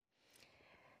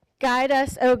Guide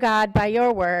us, O God, by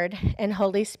your word and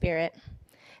Holy Spirit,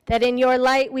 that in your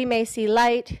light we may see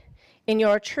light, in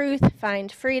your truth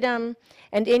find freedom,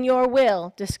 and in your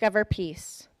will discover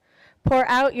peace. Pour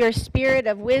out your spirit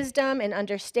of wisdom and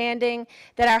understanding,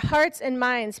 that our hearts and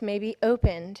minds may be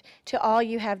opened to all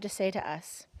you have to say to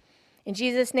us. In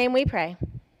Jesus' name we pray.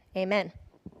 Amen.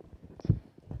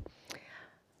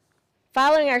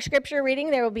 Following our scripture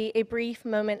reading, there will be a brief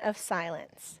moment of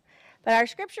silence. But our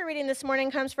scripture reading this morning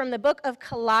comes from the book of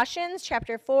Colossians,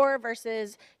 chapter 4,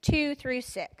 verses 2 through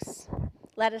 6.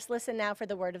 Let us listen now for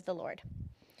the word of the Lord.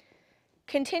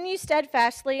 Continue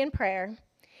steadfastly in prayer,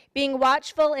 being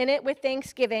watchful in it with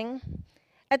thanksgiving.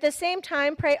 At the same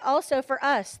time, pray also for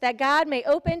us, that God may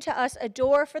open to us a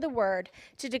door for the word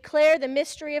to declare the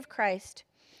mystery of Christ,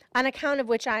 on account of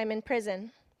which I am in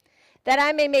prison, that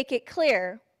I may make it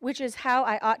clear, which is how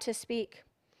I ought to speak.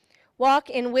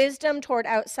 Walk in wisdom toward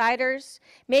outsiders,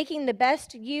 making the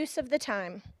best use of the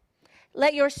time.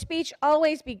 Let your speech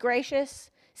always be gracious,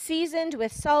 seasoned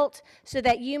with salt, so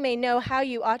that you may know how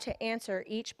you ought to answer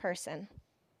each person.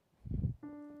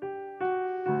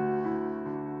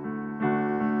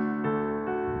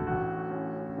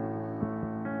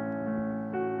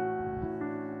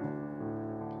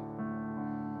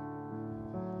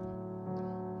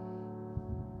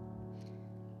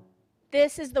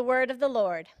 This is the word of the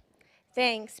Lord.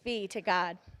 Thanks be to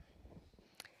God.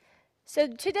 So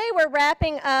today we're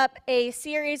wrapping up a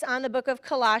series on the book of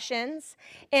Colossians,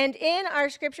 and in our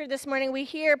scripture this morning we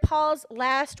hear Paul's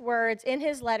last words in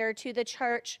his letter to the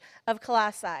church of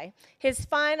Colossae. His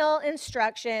final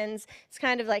instructions. It's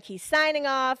kind of like he's signing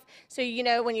off. So you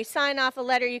know when you sign off a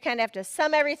letter, you kind of have to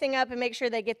sum everything up and make sure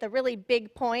they get the really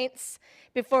big points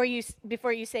before you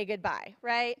say goodbye,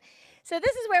 right? So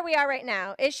this is where we are right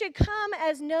now. It should come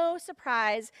as no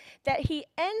surprise that he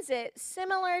ends it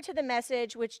similar to the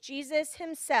message which Jesus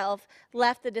himself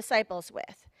left the disciples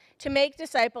with, to make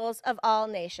disciples of all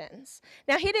nations.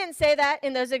 Now, he didn't say that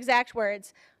in those exact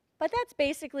words, but that's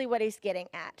basically what he's getting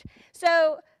at.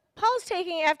 So Paul's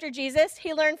taking after Jesus.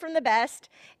 He learned from the best,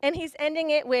 and he's ending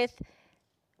it with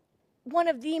one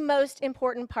of the most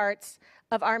important parts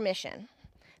of our mission.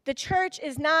 The church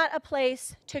is not a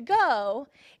place to go.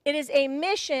 It is a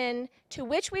mission to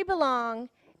which we belong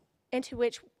and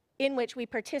in which we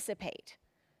participate.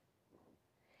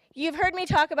 You've heard me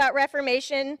talk about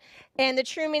Reformation and the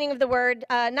true meaning of the word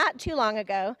not too long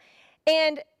ago.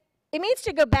 And it means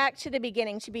to go back to the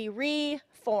beginning, to be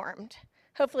reformed.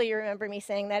 Hopefully you remember me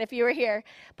saying that if you were here.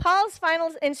 Paul's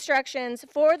final instructions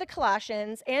for the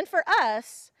Colossians and for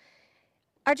us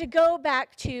are to go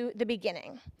back to the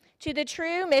beginning, to the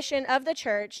true mission of the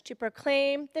church to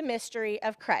proclaim the mystery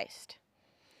of Christ.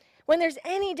 When there's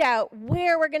any doubt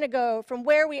where we're going to go from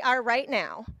where we are right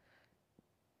now,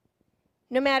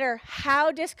 no matter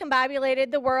how discombobulated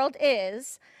the world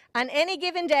is, on any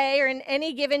given day or in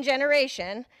any given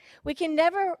generation, we can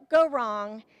never go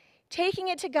wrong taking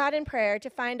it to God in prayer to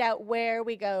find out where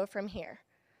we go from here.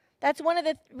 That's one of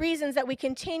the reasons that we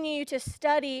continue to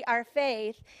study our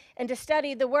faith and to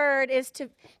study the Word is to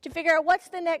figure out what's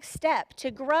the next step,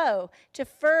 to grow, to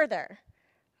further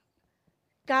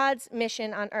God's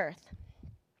mission on earth.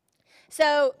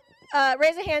 So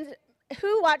raise a hand.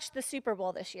 Who watched the Super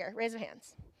Bowl this year? Raise your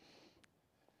hands.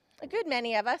 A good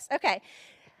many of us. Okay.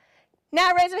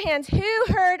 Now raise your hands.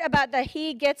 Who heard about the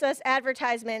He Gets Us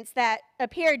advertisements that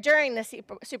appeared during the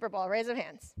Super Bowl? Raise your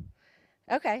hands.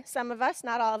 Okay, some of us,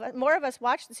 not all of us. More of us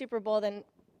watched the Super Bowl than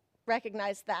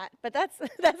recognized that, but that's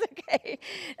okay.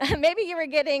 Maybe you were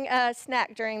getting a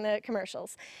snack during the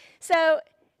commercials. So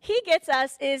He Gets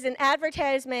Us is an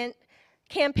advertisement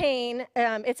campaign.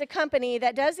 It's a company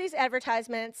that does these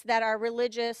advertisements that are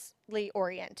religiously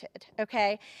oriented,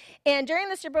 okay? And during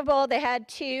the Super Bowl, they had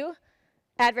 2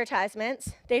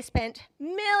 advertisements. They spent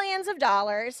millions of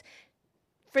dollars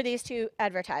for these 2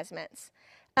 advertisements.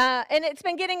 And it's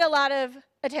been getting a lot of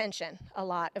attention.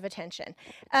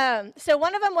 So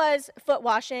one of them was foot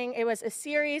washing. It was a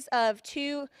series of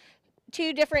two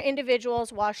different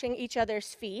individuals washing each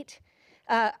other's feet.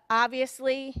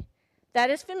 Obviously, that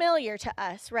is familiar to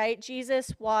us, right?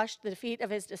 Jesus washed the feet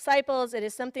of his disciples. It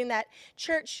is something that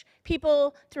church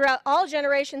people throughout all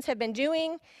generations have been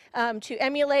doing to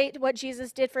emulate what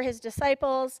Jesus did for his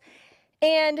disciples.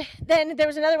 And then there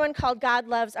was another one called God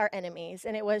Loves Our Enemies,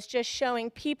 and it was just showing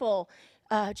people,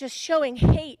 just showing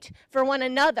hate for one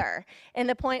another. And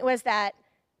the point was that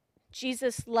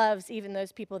Jesus loves even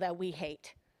those people that we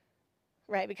hate,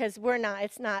 right? Because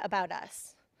it's not about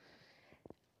us.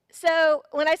 So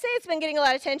when I say it's been getting a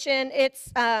lot of attention,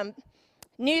 it's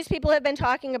News people have been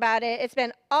talking about it. It's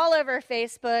been all over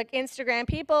Facebook, Instagram.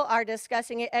 People are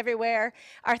discussing it everywhere.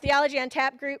 Our Theology on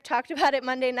Tap group talked about it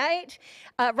Monday night.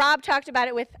 Rob talked about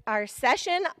it with our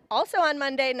session, also on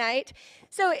Monday night.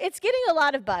 So it's getting a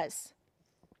lot of buzz.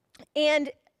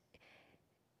 And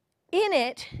in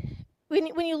it,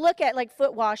 when you look at like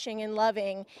foot washing and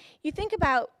loving, you think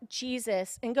about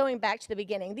Jesus and going back to the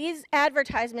beginning. These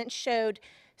advertisements showed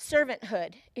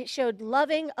servanthood. It showed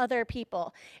loving other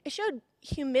people. It showed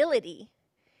humility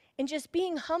and just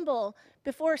being humble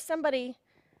before somebody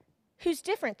who's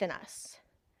different than us.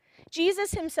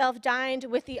 Jesus himself dined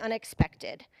with the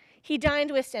unexpected. He dined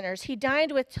with sinners. He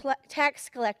dined with tax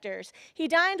collectors. He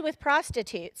dined with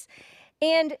prostitutes.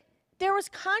 And there was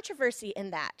controversy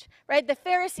in that, right? The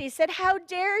Pharisees said, how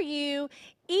dare you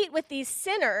eat with these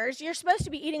sinners? You're supposed to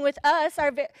be eating with us.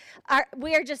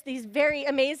 We are just these very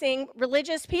amazing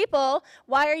religious people.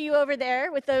 Why are you over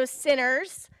there with those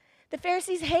sinners? The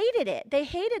Pharisees hated it. They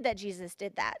hated that Jesus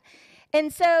did that.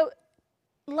 And so,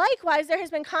 likewise, there has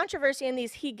been controversy in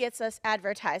these He Gets Us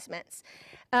advertisements.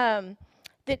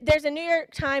 There's a New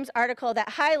York Times article that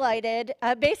highlighted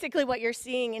basically what you're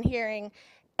seeing and hearing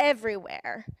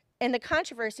everywhere and the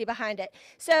controversy behind it.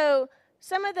 So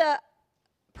some of the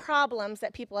problems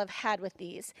that people have had with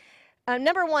these.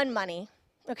 Number one, money.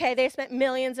 Okay, they spent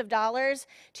millions of dollars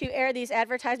to air these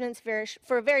advertisements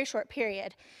for a very short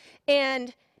period.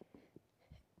 And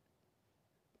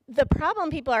the problem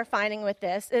people are finding with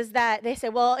this is that they say,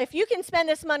 well, if you can spend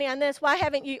this money on this, why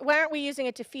aren't we using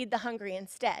it to feed the hungry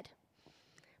instead?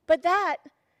 But that,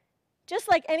 just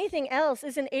like anything else,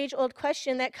 is an age-old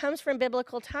question that comes from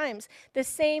biblical times. The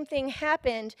same thing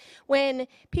happened when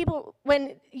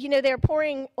they're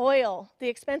pouring oil, the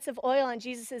expensive oil on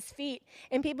Jesus' feet,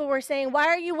 and people were saying, why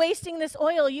are you wasting this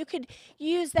oil? You could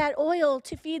use that oil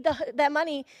to feed that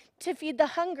money to feed the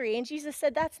hungry. And Jesus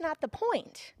said, that's not the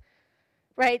point,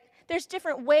 right? There's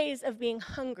different ways of being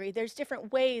hungry. There's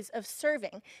different ways of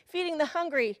serving. Feeding the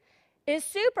hungry is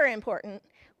super important.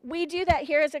 We do that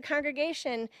here as a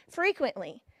congregation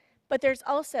frequently, but there's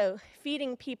also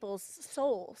feeding people's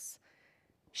souls,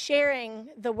 sharing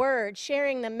the word,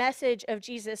 sharing the message of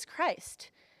Jesus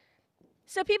Christ.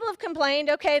 So people have complained,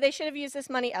 okay, they should have used this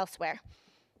money elsewhere.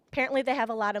 Apparently they have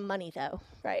a lot of money though,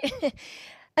 right?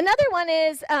 Another one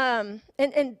is,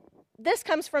 and this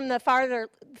comes from the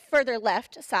further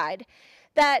left side,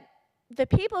 that the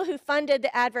people who funded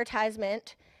the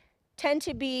advertisement tend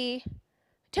to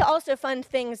also fund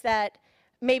things that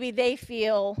maybe they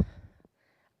feel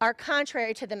are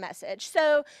contrary to the message.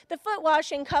 So the foot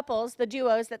washing couples, the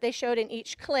duos that they showed in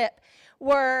each clip,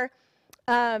 were,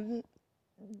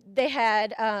 they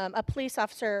had a police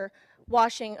officer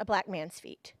washing a black man's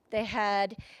feet. They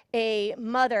had a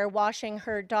mother washing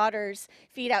her daughter's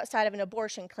feet outside of an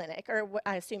abortion clinic, or what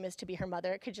I assume is to be her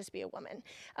mother. It could just be a woman.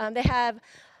 They have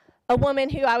a woman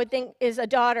who I would think is a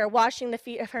daughter washing the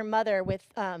feet of her mother with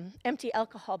empty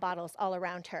alcohol bottles all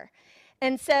around her.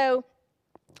 And so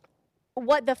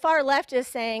what the far left is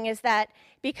saying is that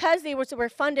because they were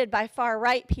funded by far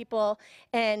right people,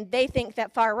 and they think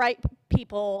that far right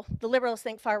people, the liberals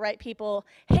think far right people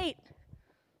hate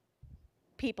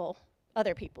people,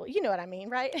 other people. You know what I mean,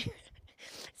 right?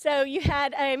 So you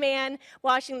had a man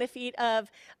washing the feet of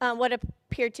what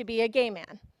appeared to be a gay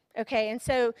man. Okay, and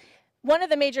so one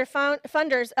of the major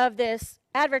funders of this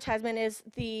advertisement is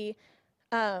the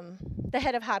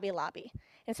head of Hobby Lobby.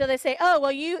 And so they say, oh, well,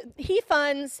 he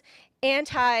funds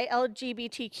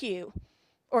anti-LGBTQ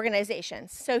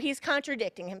organizations. So he's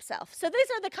contradicting himself. So these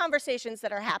are the conversations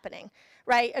that are happening,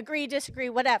 right? Agree, disagree,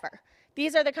 whatever.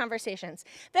 These are the conversations.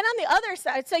 Then on the other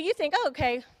side, so you think, oh,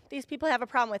 okay, these people have a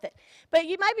problem with it. But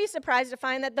you might be surprised to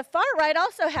find that the far right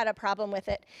also had a problem with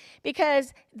it,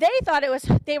 because they thought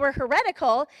they were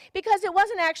heretical because it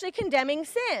wasn't actually condemning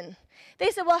sin.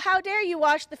 They said, well, how dare you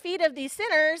wash the feet of these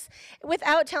sinners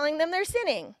without telling them they're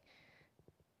sinning?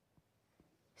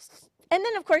 And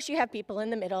then, of course, you have people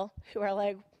in the middle who are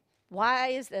like, why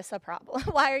is this a problem?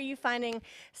 Why are you finding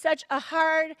such a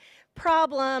hard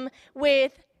problem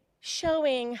with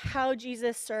showing how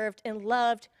Jesus served and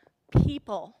loved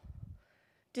people,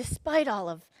 despite all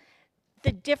of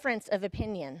the difference of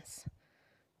opinions?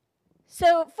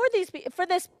 So for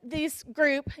this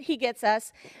group, He Gets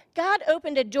Us, God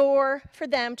opened a door for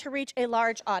them to reach a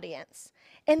large audience,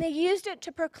 and they used it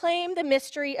to proclaim the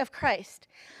mystery of Christ.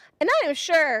 And I am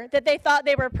sure that they thought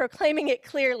they were proclaiming it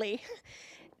clearly,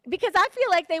 because I feel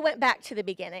like they went back to the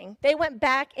beginning. They went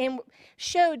back and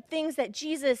showed things that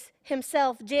Jesus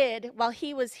himself did while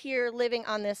he was here living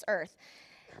on this earth.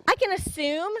 I can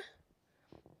assume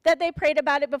that they prayed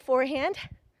about it beforehand,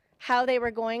 how they were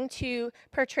going to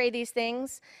portray these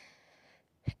things.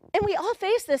 And we all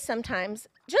face this sometimes,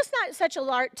 just not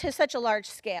to such a large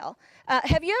scale.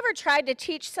 Have you ever tried to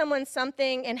teach someone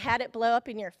something and had it blow up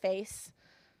in your face?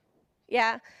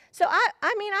 Yeah. So I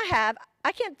have.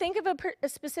 I can't think of a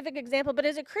specific example, but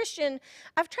as a Christian,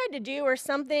 I've tried to do or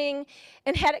something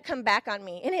and had it come back on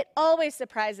me. And it always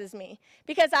surprises me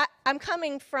because I'm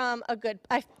coming from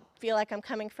I feel like I'm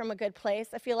coming from a good place.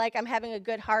 I feel like I'm having a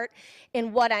good heart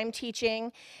in what I'm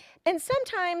teaching. And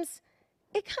sometimes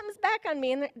it comes back on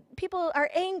me and people are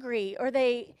angry or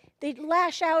they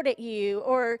lash out at you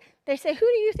or they say, "Who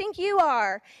do you think you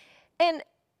are?" And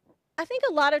I think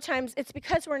a lot of times it's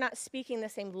because we're not speaking the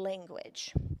same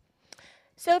language.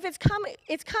 So if it's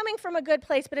coming from a good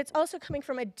place, but it's also coming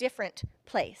from a different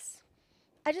place.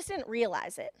 I just didn't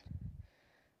realize it.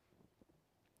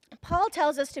 Paul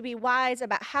tells us to be wise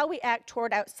about how we act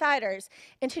toward outsiders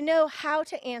and to know how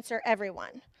to answer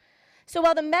everyone. So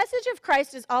while the message of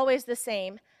Christ is always the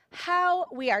same, how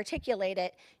we articulate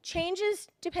it changes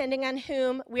depending on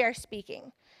whom we are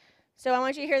speaking. So I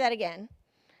want you to hear that again.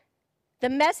 The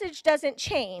message doesn't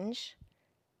change,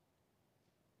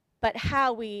 but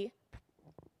how we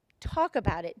talk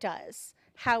about it does.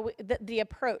 The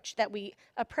approach that we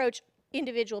approach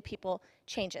individual people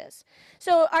changes.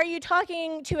 So are you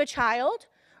talking to a child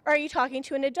or are you talking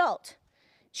to an adult?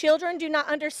 Children do not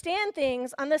understand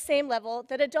things on the same level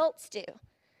that adults do.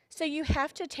 So you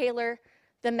have to tailor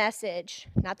the message,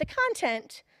 not the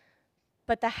content,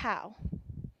 but the how.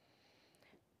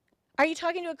 Are you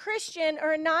talking to a Christian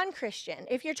or a non-Christian?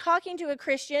 If you're talking to a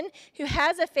Christian who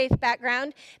has a faith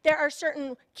background, there are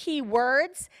certain key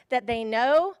words that they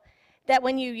know that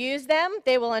when you use them,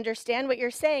 they will understand what you're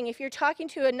saying. If you're talking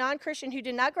to a non-Christian who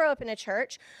did not grow up in a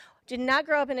church, did not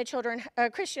grow up in a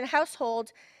Christian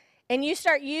household, and you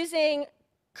start using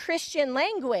Christian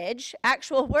language,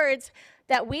 actual words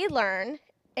that we learn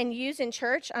and use in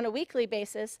church on a weekly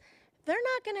basis, they're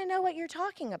not going to know what you're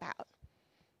talking about.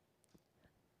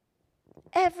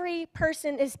 Every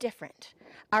person is different.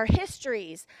 Our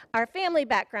histories, our family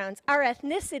backgrounds, our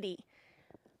ethnicity,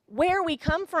 where we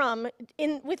come from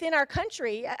within our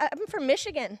country. I'm from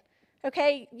Michigan,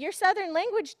 okay? Your Southern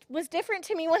language was different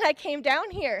to me when I came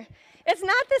down here. It's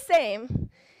not the same.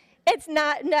 It's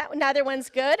neither one's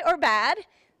good or bad.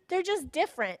 They're just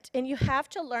different, and you have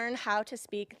to learn how to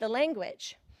speak the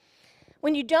language.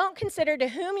 When you don't consider to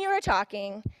whom you are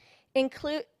talking,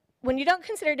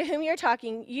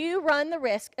 you run the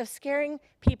risk of scaring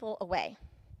people away.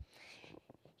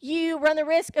 You run the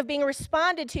risk of being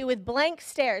responded to with blank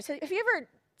stares. Have you ever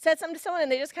said something to someone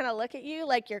and they just kind of look at you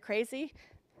like you're crazy?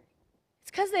 It's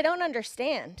because they don't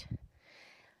understand.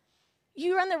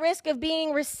 You run the risk of being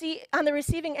on the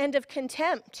receiving end of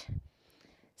contempt.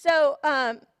 So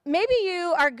maybe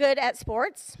you are good at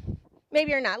sports.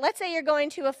 Maybe you're not. Let's say you're going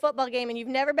to a football game and you've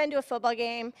never been to a football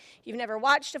game. You've never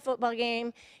watched a football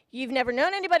game. You've never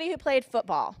known anybody who played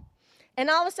football. And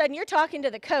all of a sudden you're talking to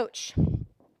the coach.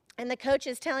 And the coach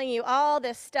is telling you all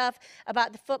this stuff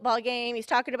about the football game. He's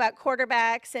talking about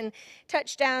quarterbacks and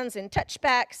touchdowns and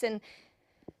touchbacks. And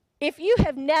if you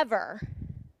have never,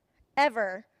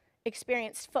 ever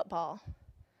experienced football,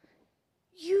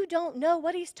 you don't know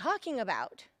what he's talking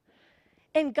about.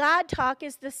 And God talk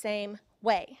is the same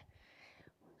way.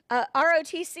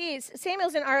 ROTCs,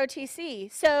 Samuel's in ROTC,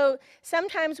 so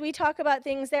sometimes we talk about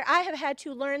things there. I have had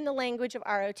to learn the language of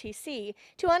ROTC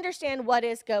to understand what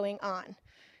is going on.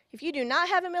 If you do not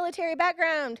have a military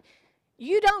background,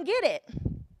 you don't get it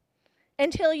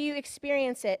until you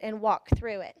experience it and walk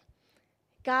through it.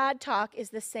 God talk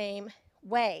is the same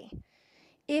way.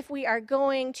 If we are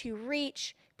going to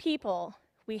reach people,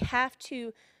 we have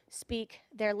to speak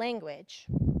their language.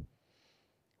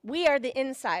 We are the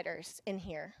insiders in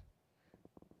here.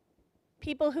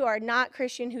 People who are not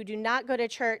Christian, who do not go to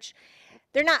church,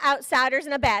 they're not outsiders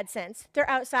in a bad sense. They're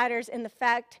outsiders in the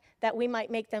fact that we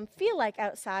might make them feel like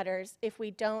outsiders if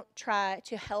we don't try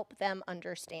to help them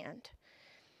understand.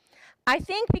 I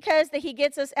think because the He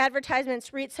Gets Us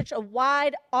advertisements reach such a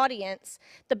wide audience,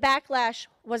 the backlash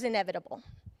was inevitable.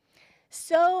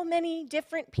 So many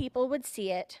different people would see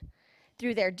it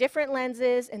through their different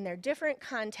lenses and their different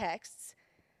contexts.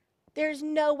 There's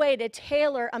no way to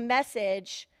tailor a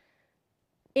message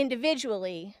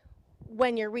individually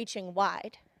when you're reaching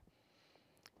wide.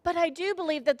 But I do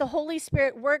believe that the Holy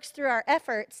Spirit works through our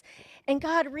efforts, and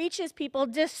God reaches people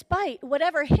despite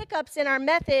whatever hiccups in our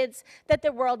methods that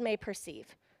the world may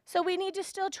perceive. So we need to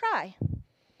still try.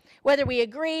 Whether we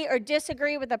agree or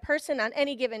disagree with a person on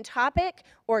any given topic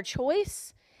or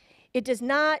choice, it does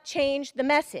not change the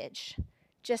message,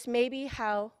 just maybe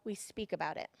how we speak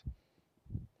about it.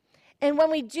 And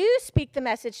when we do speak the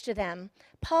message to them,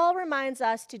 Paul reminds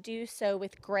us to do so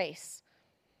with grace.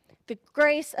 The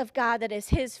grace of God that is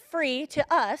his free to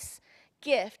us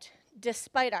gift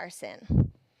despite our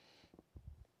sin.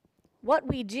 What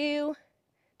we do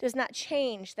does not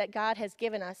change that God has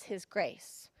given us his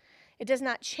grace. It does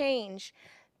not change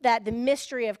that the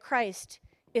mystery of Christ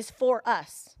is for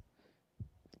us.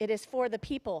 It is for the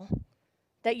people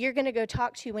that you're going to go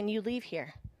talk to when you leave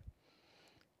here.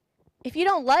 If you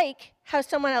don't like how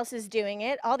someone else is doing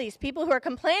it, all these people who are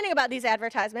complaining about these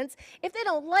advertisements, if they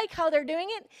don't like how they're doing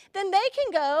it, then they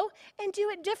can go and do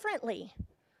it differently.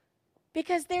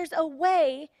 Because there's a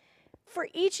way for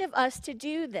each of us to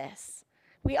do this.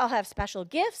 We all have special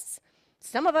gifts.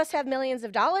 Some of us have millions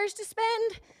of dollars to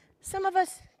spend. Some of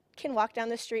us can walk down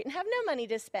the street and have no money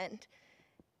to spend.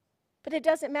 But it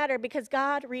doesn't matter because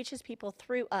God reaches people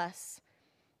through us.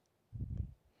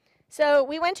 So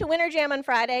we went to Winter Jam on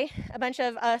Friday, a bunch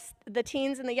of us, the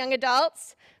teens and the young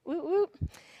adults. Woo, woo.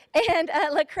 And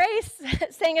Lecrae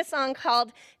sang a song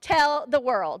called Tell the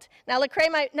World. Now,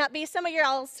 Lecrae might not be some of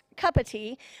y'all's cup of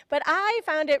tea, but I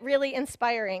found it really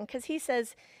inspiring because he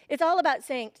says it's all about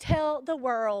saying, tell the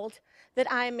world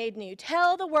that I am made new.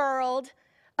 Tell the world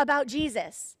about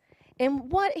Jesus.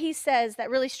 And what he says that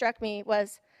really struck me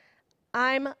was,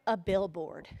 I'm a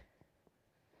billboard.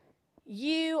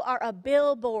 You are a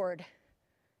billboard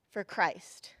for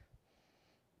Christ.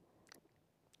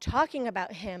 Talking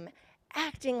about him,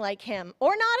 acting like him,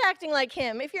 or not acting like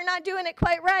him if you're not doing it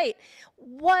quite right.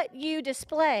 What you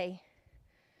display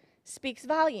speaks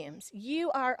volumes.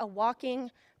 You are a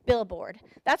walking billboard.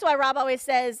 That's why Rob always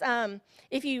says,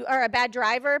 if you are a bad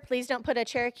driver, please don't put a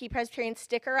Cherokee Presbyterian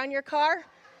sticker on your car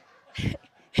because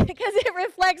it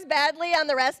reflects badly on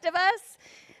the rest of us.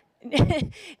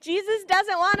 Jesus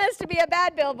doesn't want us to be a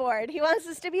bad billboard. He wants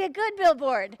us to be a good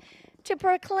billboard, to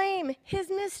proclaim his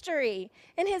mystery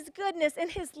and his goodness and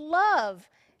his love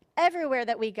everywhere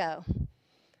that we go.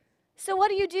 So what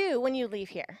do you do when you leave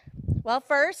here? Well,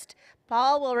 first,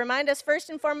 Paul will remind us first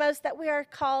and foremost that we are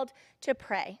called to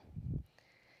pray.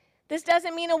 This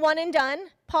doesn't mean a one and done.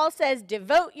 Paul says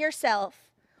devote yourself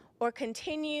or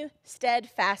continue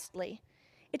steadfastly.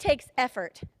 It takes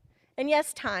effort and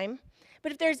yes, time.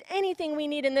 But if there's anything we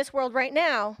need in this world right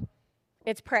now,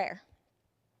 it's prayer.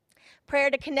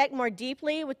 Prayer to connect more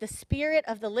deeply with the Spirit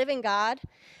of the living God.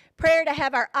 Prayer to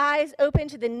have our eyes open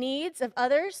to the needs of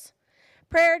others.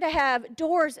 Prayer to have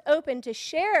doors open to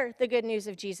share the good news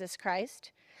of Jesus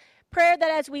Christ. Prayer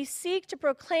that as we seek to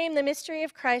proclaim the mystery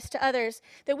of Christ to others,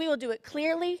 that we will do it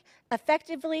clearly,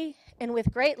 effectively, and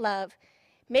with great love,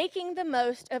 making the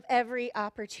most of every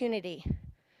opportunity.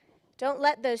 Don't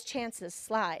let those chances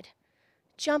slide.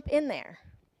 Jump in there.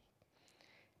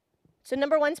 So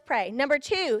number 1 is pray. Number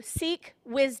 2, seek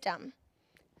wisdom,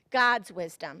 God's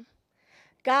wisdom.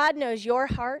 God knows your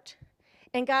heart,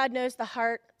 and God knows the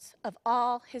hearts of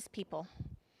all his people.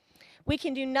 We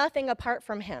can do nothing apart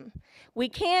from him.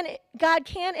 God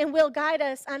can and will guide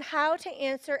us on how to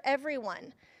answer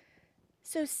everyone.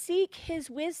 So seek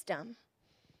his wisdom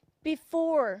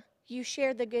before you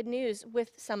share the good news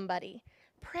with somebody.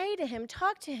 Pray to him,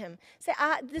 talk to him. Say,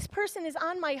 this person is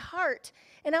on my heart,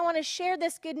 and I want to share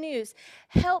this good news.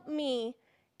 Help me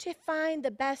to find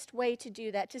the best way to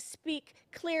do that, to speak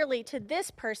clearly to this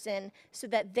person so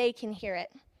that they can hear it.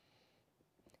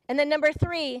 And then number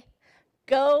 3,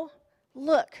 go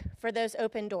look for those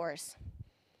open doors.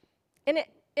 And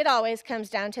it always comes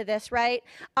down to this, right?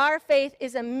 Our faith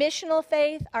is a missional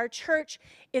faith. Our church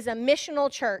is a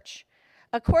missional church.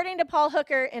 According to Paul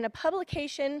Hooker, in a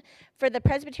publication for the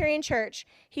Presbyterian Church,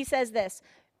 he says this: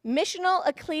 missional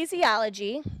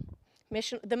ecclesiology,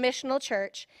 the missional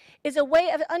church, is a way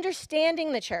of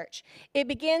understanding the church. It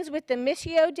begins with the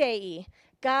missio Dei,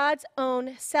 God's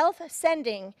own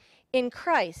self-sending in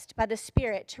Christ by the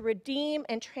Spirit to redeem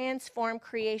and transform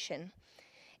creation.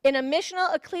 In a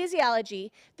missional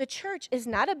ecclesiology, the church is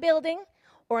not a building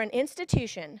or an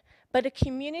institution, but a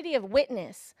community of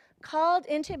witness, called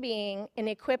into being and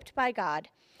equipped by God,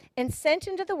 and sent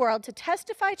into the world to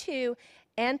testify to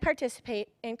and participate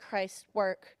in Christ's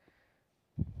work.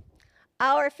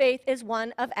 Our faith is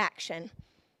one of action.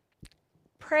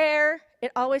 Prayer,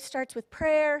 it always starts with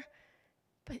prayer,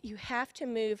 but you have to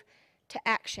move to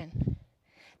action.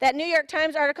 That New York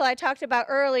Times article I talked about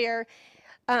earlier,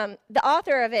 the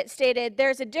author of it stated,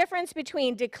 there's a difference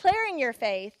between declaring your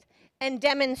faith and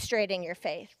demonstrating your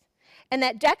faith, and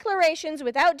that declarations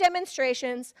without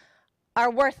demonstrations are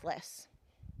worthless.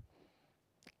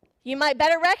 You might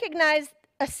better recognize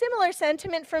a similar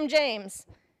sentiment from James.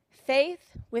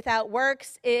 Faith without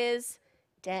works is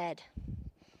dead.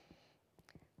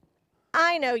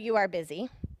 I know you are busy.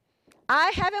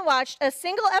 I haven't watched a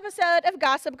single episode of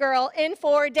Gossip Girl in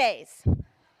 4 days.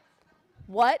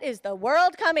 What is the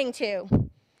world coming to?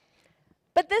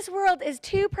 But this world is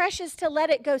too precious to let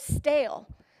it go stale.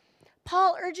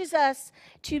 Paul urges us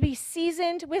to be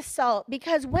seasoned with salt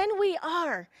because when we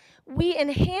are, we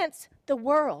enhance the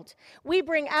world. We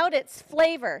bring out its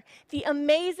flavor, the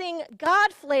amazing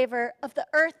God flavor of the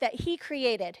earth that he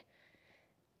created.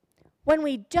 When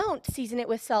we don't season it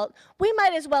with salt, we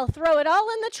might as well throw it all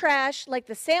in the trash like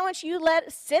the sandwich you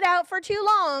let sit out for too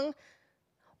long,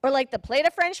 or like the plate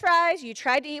of French fries you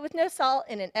tried to eat with no salt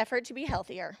in an effort to be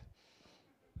healthier.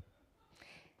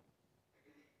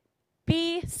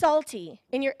 Be salty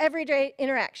in your everyday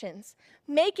interactions.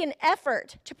 Make an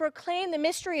effort to proclaim the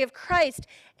mystery of Christ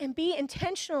and be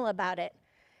intentional about it,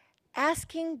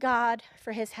 asking God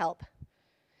for his help.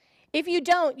 If you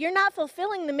don't, you're not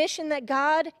fulfilling the mission that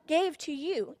God gave to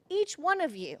you, each one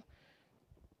of you.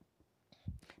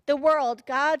 The world,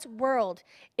 God's world,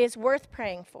 is worth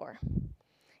praying for.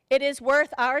 It is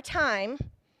worth our time,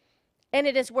 and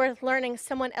it is worth learning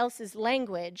someone else's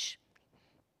language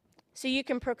so you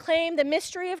can proclaim the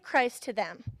mystery of Christ to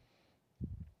them.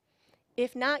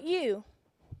 If not you,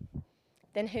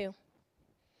 then who?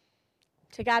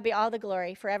 To God be all the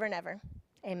glory forever and ever.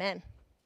 Amen.